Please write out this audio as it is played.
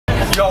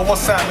Yo,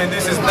 what's happening?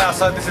 This is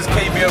NASA, this is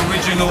KB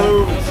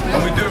Original,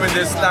 and we're doing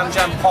this Slam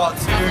Jam Part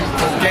 2,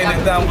 getting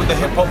it down with the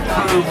hip hop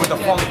crew, with the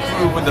funk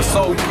crew, with the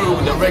soul crew,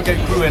 with the reggae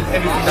crew, and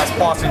everything that's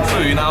passing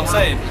through, you know what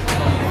I'm saying?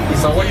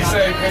 So what you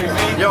say,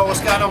 KB? Yo,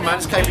 what's going on, man?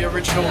 It's KB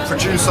Original,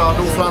 producer,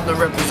 North London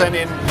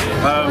representing,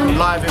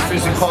 live in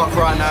Finsbury Park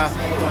right now.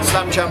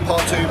 Slam Jam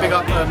Part 2, big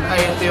up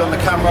A.N.D on the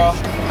camera,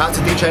 out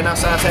to DJ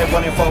NASA, out to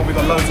everyone involved. We've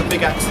got loads of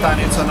big acts down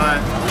here tonight.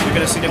 You're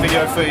going to see the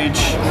video footage.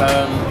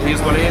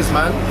 Here's what it is,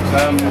 man.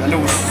 A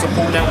little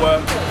support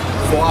network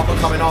for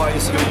up-and-coming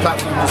artists, a little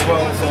platform as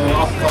well for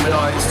up-and-coming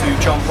artists to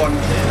jump on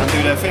and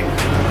do their thing.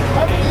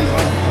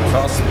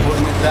 Start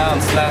supporting it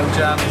down, Slam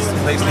Jam, it's the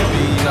place to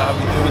be, you know how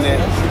we're doing it.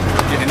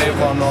 Getting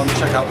everyone on,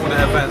 check out all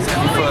the events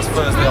every first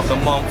Thursday of the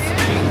month.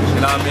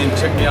 You know what I mean?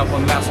 Check me up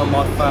on NASA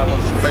Mod 5 on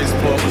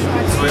Facebook,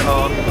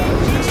 Twitter,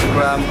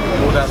 Instagram,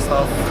 all that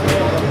stuff.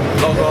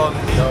 Log on,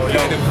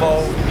 get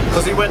involved.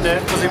 Because he went there,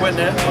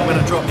 I'm going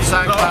to drop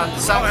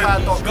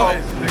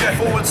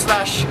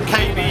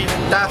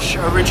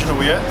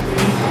soundcloud.com/KB-original, yeah?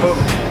 Boom.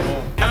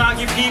 Can I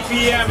give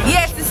PPM?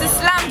 Yes, this is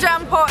Slam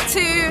Jam Part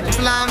 2.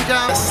 Slam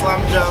Jam.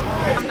 Slam Jam.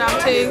 Slam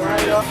Jam 2.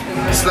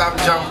 Slam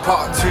Jam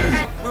Part 2.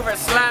 We're at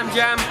Slam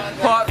Jam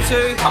Part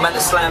 2. I'm at the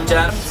Slam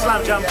Jam.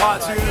 Slam Jam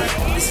Part 2.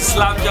 This is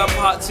Slam Jam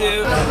Part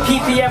 2.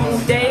 PPM all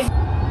day.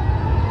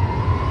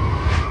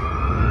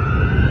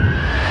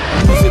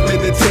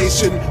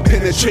 Meditation,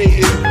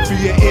 penetrating through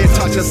your ear,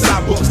 touch a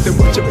soundbox, then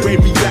watch your brain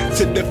react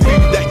to the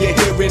food that you're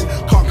hearing.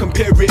 Can't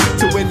compare it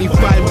to any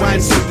fine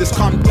wine, so just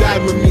come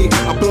dine with me.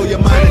 I'll blow your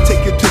mind and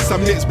take you to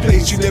some next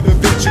place you never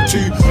ventured to.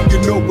 You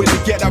know when you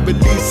get that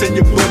release and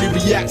your body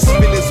reacts,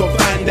 feeling so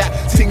fine, that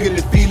tingling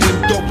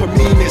feeling,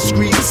 dopamine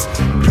excretes.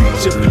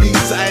 Preacher,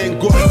 please, I ain't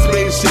got to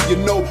explain shit, you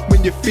know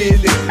when you feel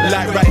it.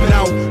 Like right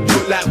now,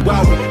 you're like,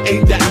 wow,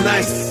 ain't that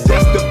nice?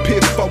 That's the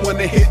piff, I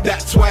wanna hit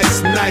that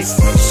twice, nice.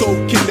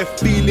 Soak in the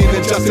feeling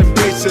and just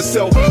embrace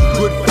yourself.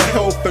 Good for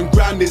health and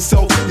ground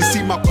itself. You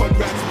see my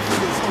congrats.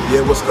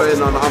 Yeah, what's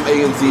going on? I'm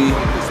A.N.D,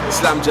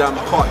 Slam Jam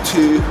Part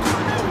 2.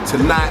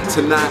 Tonight,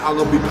 I'm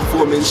gonna be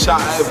performing.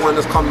 Shout out everyone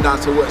that's come down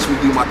to watch me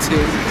do my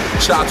thing.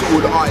 Shout out to all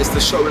the artists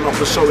that's showing off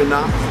and showing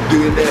out,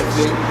 doing their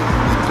thing.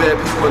 There's bare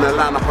people in the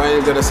lineup, I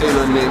ain't gonna say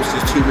no names,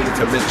 there's too many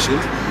to mention.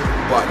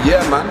 But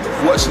yeah, man,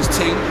 watch this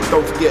thing.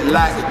 Don't forget,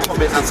 like,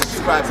 comment and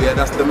subscribe. Yeah,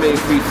 that's the main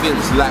three things.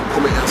 Like,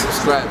 comment and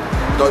subscribe.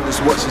 Don't just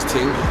watch this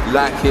thing.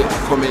 Like it,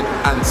 comment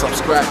and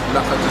subscribe.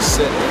 Like I just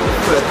said,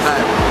 third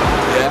time.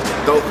 Yeah,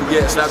 don't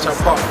forget, Slam Jam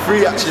Part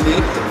 3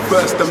 actually.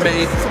 1st of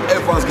May,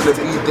 everyone's gonna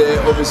be there,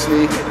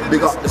 obviously.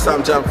 Big up the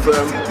Slam Jam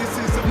firm,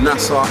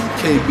 NASA,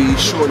 KB,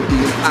 Sean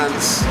Dean,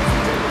 Ants,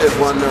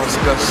 everyone else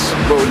that's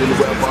rolling,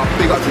 whatever.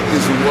 Big up to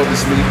Dizzle,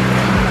 obviously.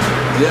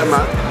 Yeah,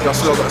 man,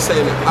 that's all I gotta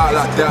say, it out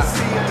like that.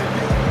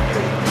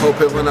 Hope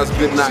everyone has a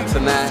good night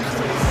tonight,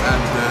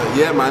 and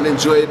yeah, man,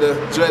 enjoy the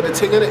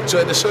thing, innit?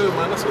 Enjoy the show,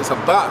 man. That's what it's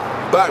about.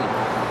 Bang,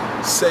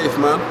 safe,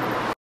 man.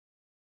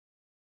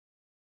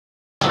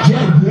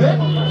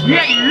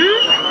 Yeah.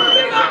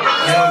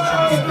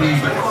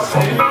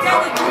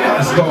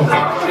 Let's go.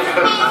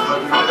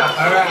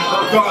 Alright,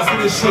 got us in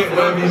this shit,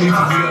 whatever you need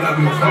to do, and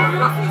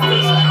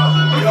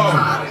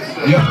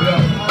Yo.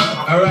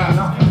 Alright.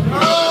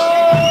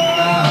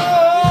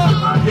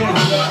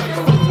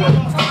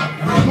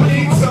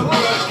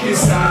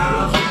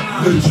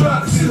 The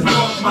drugs is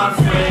not my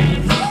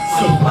friend,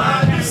 so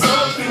why do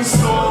something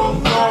so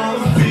wrong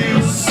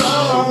feel so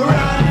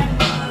right?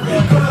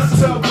 Because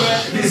to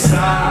work this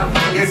out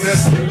is a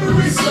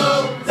slippery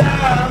slope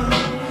down.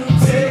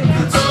 Take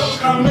the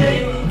talk and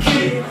make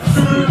it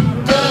through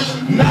the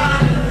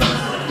night.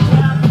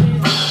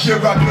 Here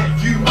I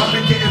get you, I've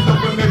been getting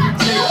lower every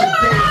day for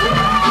days. When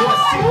you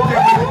sit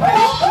there in the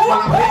day,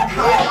 while I'm getting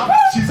higher,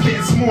 she's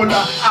getting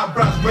smaller,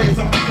 eyebrows raised.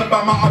 I'm thinking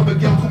about my other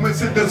girl,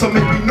 coincidence or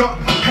maybe not.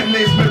 Her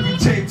name's Mary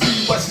J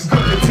too, but she's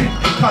got the tint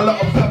colour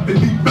of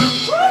purpley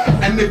blue.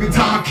 And every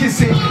time I kiss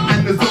it,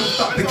 and the zone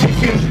start to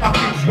kick in, I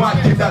think, why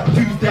did I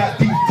do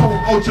that? Default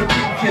ultra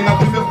thinking, I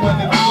didn't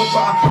want to do it,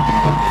 but I could do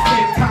it at the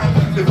same time.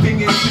 The thing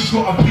is, she's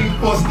got a thing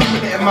for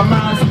stimulating my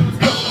mind.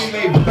 Got me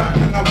laid back,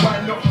 and I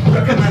wind up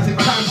recognizing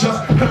time,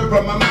 just her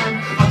on my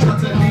mind. I try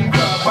to leave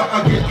her, but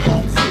I get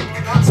homesick.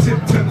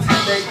 Symptoms,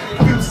 headache,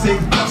 feel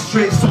sick,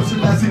 frustrated,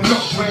 socializing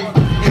not great.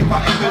 If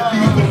I ever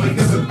leave, I will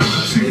never be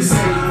too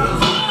late.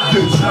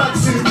 The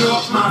drugs is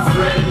not my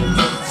friend,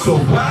 so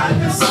why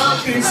does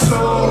something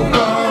so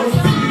wrong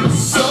feel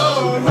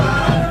so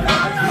right?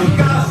 You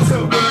got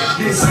to work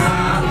this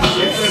out.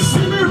 It's a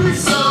slippery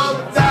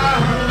slope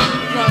down.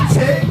 Now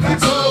take a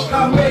talk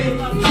and make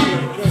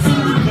it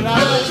through the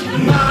night.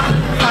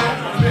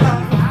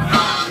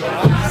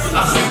 I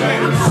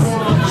said it's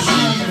smoke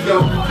cheese,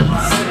 yo.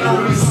 I said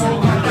only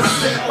smoke at the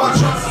set, but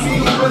trust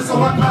me, it was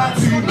on my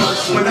too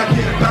much. When I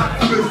get back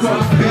to the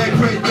road, they're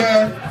great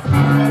there.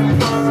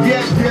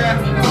 Yeah.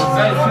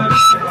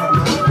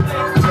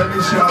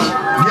 Finish y'all.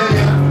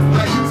 Yeah.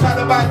 Like you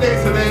tired of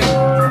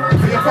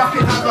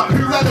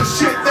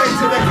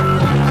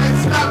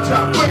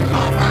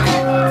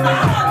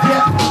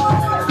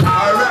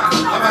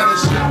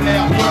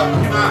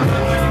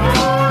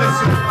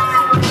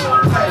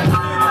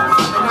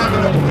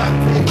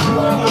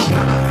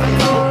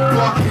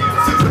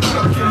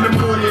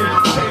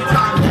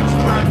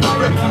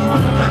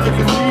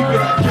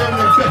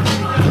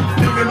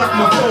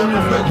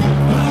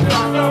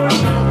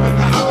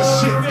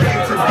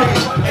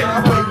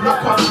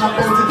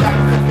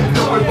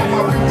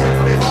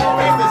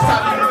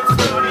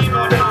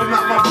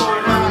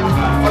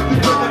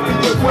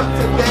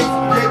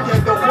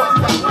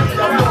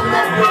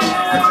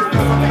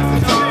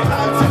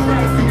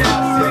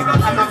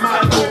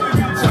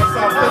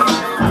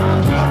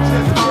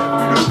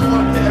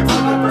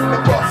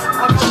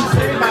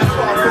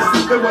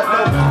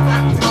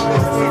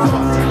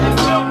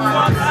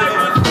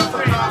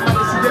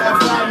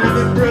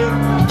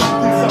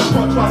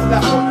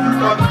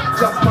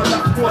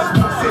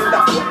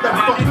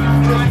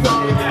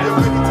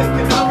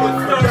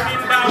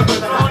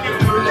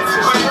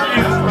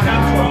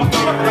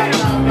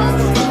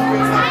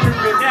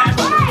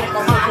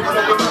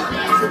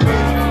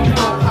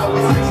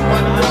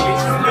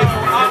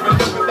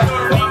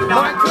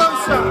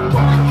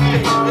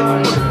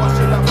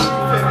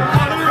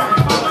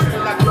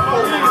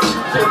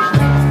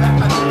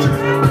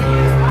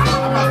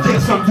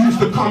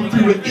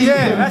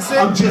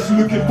I'm just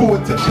looking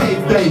forward to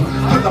payday,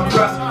 cause I'm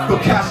dressed for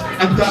cash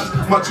and that's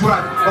my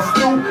drive. But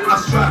still I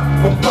strive,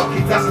 but fuck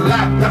it, that's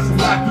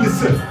life,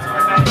 listen.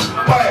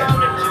 Hey,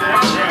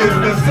 it's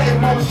the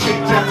same old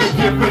shit, just a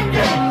different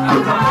day.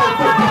 Cause I'm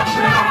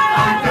overworking,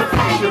 I'm the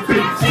patient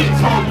bit. 6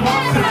 whole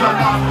months since I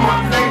lost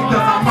my name,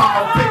 cause I'm out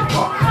of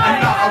paper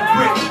and out of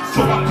grit. So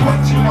I'm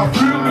clutching my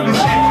room with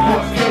this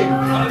Xbox game,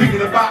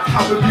 thinking about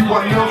how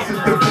everyone else is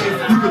the blame.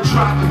 You could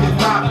try to get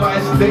right, but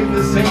it stayed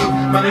the same.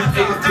 Man, it's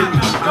 18,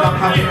 and I'm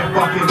having a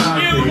fucking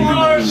nice day.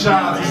 Shout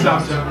out to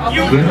Sliver.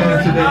 We're here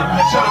today.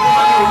 Shout out to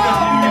my little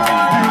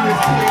nephew, do this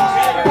thing.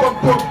 Boom,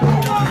 boom, boom.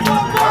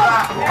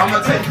 I'm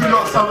gonna take you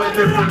lot somewhere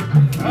different.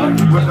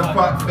 What the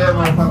fuck, there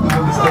motherfuckers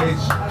on the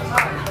stage.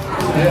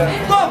 Yeah.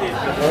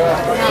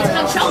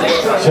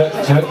 Check.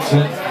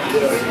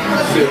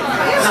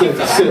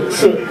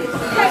 Sit.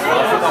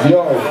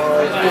 Yo.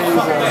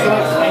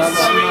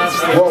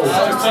 Whoa.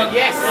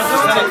 Yes.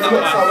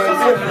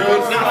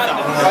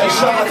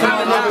 Shout out to my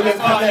Lebanon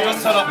Connect.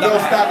 Little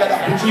stagger that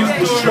produced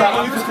the strap.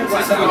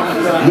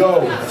 Yo,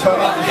 turn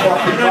up the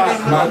fucking mic,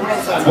 man.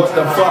 What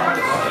the fuck?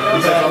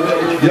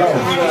 Yo.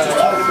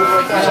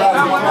 Shout out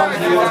to my mum in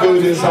the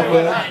building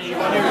somewhere.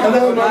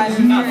 Hello, man.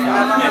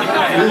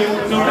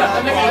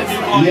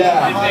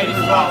 Yeah.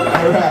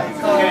 Alright.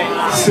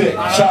 Sick.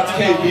 Shout out to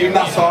KB,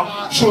 Nassar,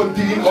 Sean D,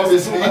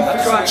 obviously,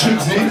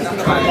 Trixie, and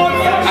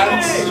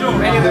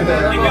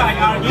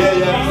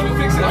yeah.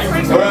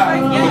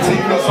 Alright, we'll take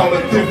you got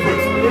something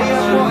different.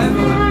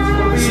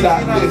 It's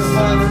like this.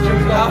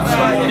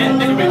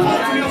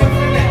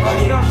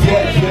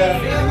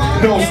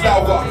 Yeah. No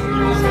style.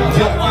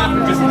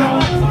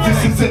 This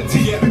isn't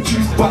tea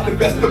produced by the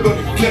best of them.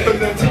 Never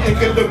learned to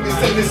envelope me,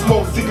 send this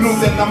smoke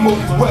signals and I'm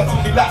always words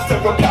like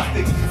several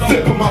plastics.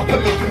 Flip them up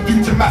and make them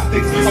do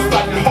gymnastics. I'm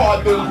fighting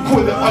hard and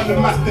call it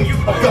undermastic.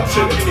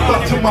 Abduction,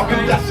 touch them up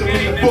and dash them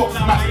in the box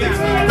mastics.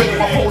 Break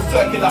my whole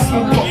circuit like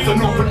small pox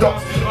and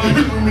orthodox. The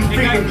human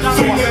freedom,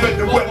 so I spent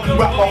the web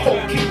throughout my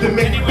whole kingdom.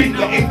 Make it big,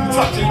 that ain't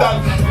touching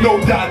down. No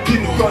that I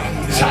didn't run.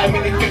 Chime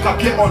in and think I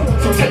get on,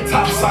 so take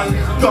time son.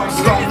 Dumb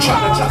scum,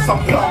 trying to chat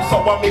some plums,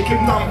 so I make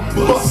him numb.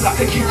 Bust like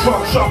a kick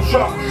drum,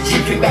 shrum.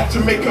 Drinking that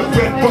Jamaican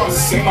red rum.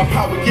 See my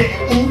power getting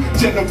all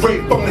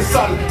generate from the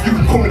sun. You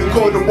can call me the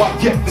golden one,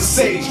 yet the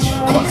sage.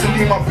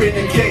 Constantly my brain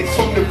engaged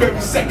from the very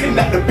second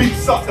that the beat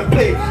starts to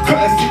play.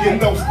 Courtesy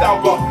and no style,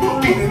 but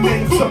beating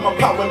into my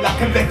power like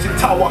a electric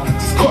tower.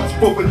 Just clutch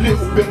for a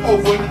little bit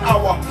over an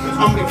hour.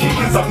 I'm the key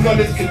cause I'm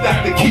knowledge, cause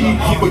that's the key.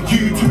 For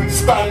you to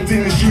expand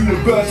in this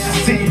universe, you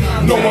see.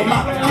 No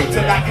amount of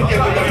kryptonite can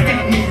ever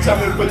defeat me.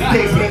 Jamming for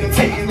days,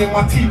 meditating in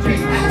my TV.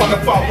 On the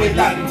faraway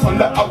land, on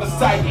the other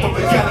side of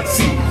the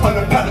galaxy. On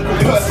the planet of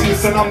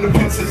Perseus, and I'm the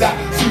prince of that.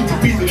 Soon to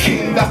be the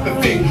king, that's the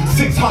thing.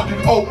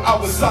 600 old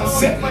hours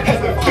sunset.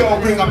 Heaven bell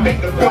ring, I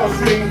make the bells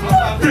ring.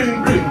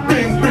 Bring.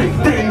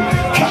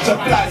 Catch a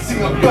fly,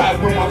 sing a bag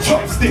with my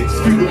chopsticks.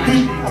 Through the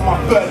boot on my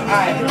third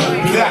eye.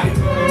 Yeah.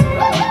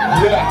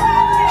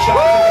 Shout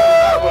out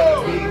to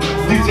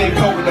DJ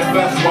Cole with the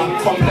first one,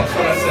 Complex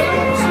for the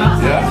second.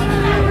 Yeah?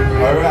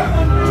 Alright.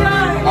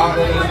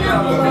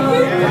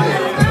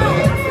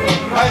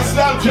 Hey,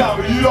 Slam Jam,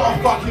 are you lot are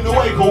fucking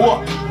awake or what?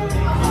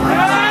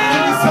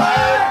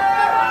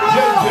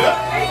 Yeah.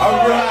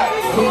 Alright.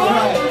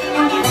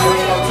 That's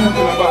what I'm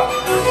talking about.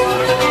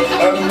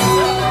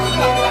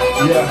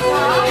 Yeah.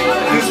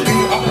 This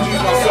beat I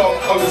produced myself,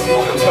 obviously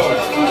you can tell.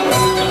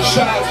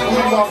 Shout out to all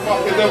you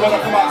motherfuckers that wanna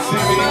come out and see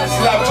me.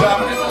 Slam Jam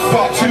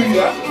Part 2,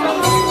 yeah?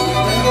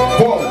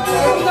 Whoa.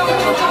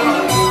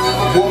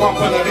 Warm up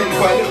on the beat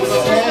for a little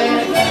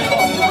snare.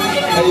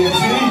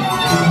 A.N.D.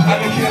 and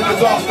the King of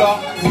Disaster,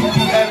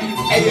 PPM,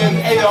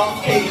 A.N.D.A.R,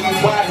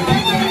 K.E.Y,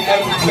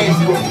 PPM,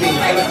 Facebook me.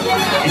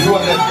 If you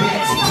want the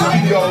beats,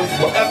 videos,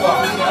 whatever,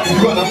 if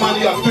you want the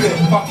money, I'll do it,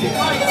 fuck it.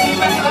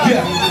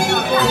 Yeah.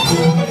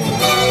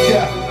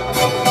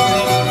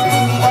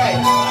 Hey,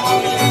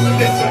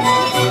 listen.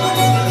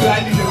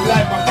 Blindly to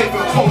blind, my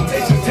favorite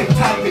quotations take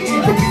time to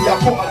even me. I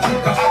brought a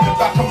drink at the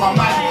back of my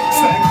mind.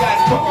 Certain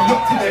guys got me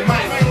locked in their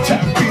mind.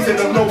 Chatting things they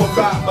don't know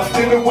about, but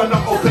still don't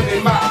wanna open their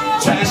mouth.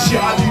 Chatting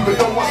shit I don't even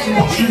know what you.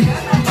 You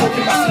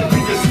talking about some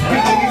previous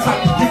spit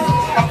anytime you do.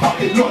 I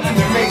pop it locked in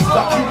the maze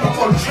like you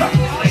on track.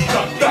 It's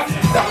just that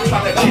I'm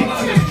trying to keep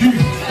to the view.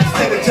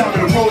 Instead of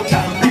jamming the road,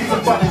 chatting beats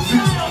and running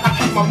zoos. I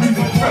keep my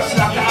music fresh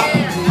like an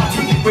apple. I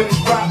took it when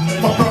it's right.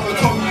 My brother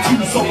told me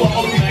to, so I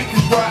only think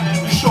it's right.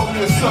 You show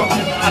me a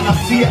circle, and I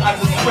see it as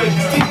a square.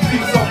 Deep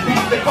things on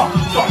beats, they can't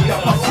fuck me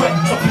up my sweat.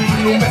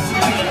 Subliminal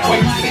messages, when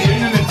you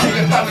sitting in the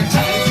chair, down and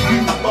chatting to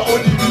you, but all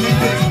you really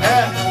did is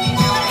air.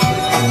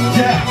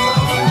 Yeah.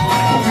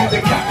 The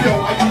cap, yo,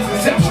 I use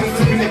inceptions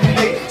to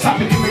manipulate. Time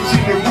and image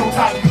in the real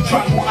time. You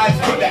track what eyes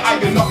got their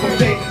eye and not from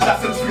day. That's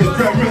a true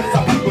experience.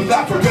 Some people's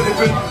life are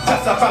relevant.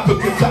 That's a fact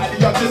of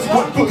anxiety. I just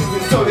want books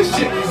and so this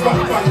shit is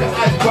running by the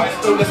eyes bright.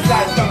 So the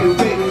slides coming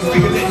away.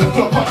 Figure it the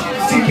clock up.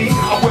 You see me?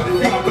 I want to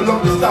think I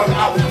belong to sound.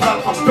 I was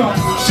blunt, I'm done.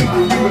 Shit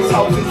with you is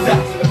how it's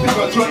that. A big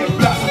old joint in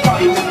black. I'm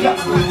probably with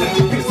black. With the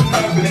piss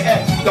and in the air.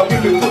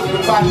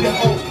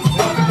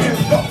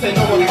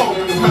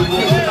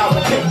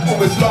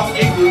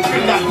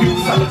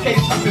 It's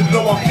allocation, been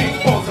low on big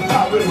balls and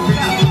power in the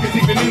region. Cause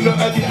even in the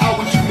early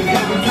hours you can hear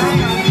them doing.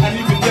 And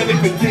even then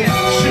if it did,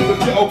 shit would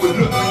get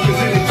overlooked.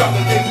 Cause in the jungle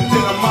days it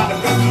didn't mind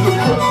the best of the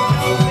crook.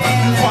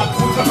 Can't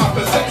alter my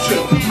perception.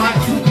 My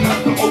too deep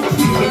to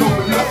oversee and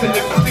overlook. And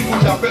every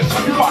single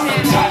direction.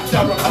 Fucking tight,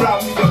 Darren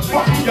Brown, me and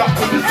fuck me up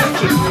with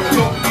deception.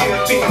 Don't be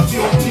a thing I see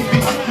on TV.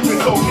 You been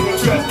so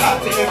interest out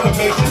to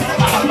information.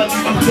 I had my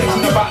new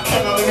protection about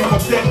 10 on the ring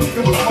of death.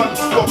 It was fun,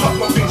 got up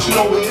my bitch, you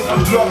know it is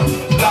with love.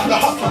 Like the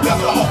hustle,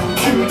 that's the hustle.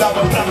 Tune that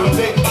was back on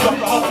day. Love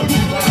the hustle,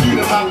 you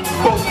the man.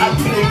 Both and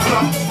play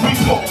club. We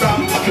talk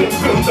round, clip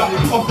films up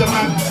of the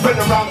man. Spread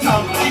around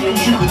town,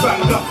 equals you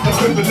backed up.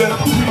 Equivalent,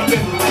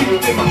 breathing,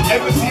 eating.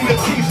 Ever seen the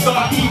tea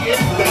start eating?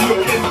 They're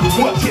looking,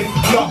 watching,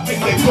 laughing.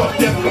 They got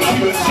them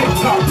computer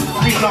shit up.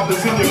 3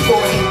 numbers in your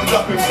phone,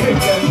 up in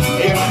Finland.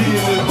 AMD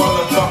in this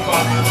motherfucker.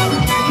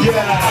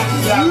 Yeah,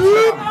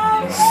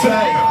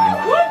 say.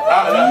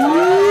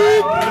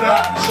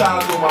 Shout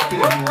out to my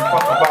people,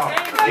 fuck about.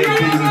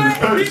 AMD's in the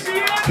first.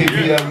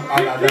 PPM,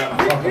 I got that,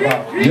 fuck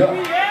about.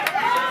 Yeah.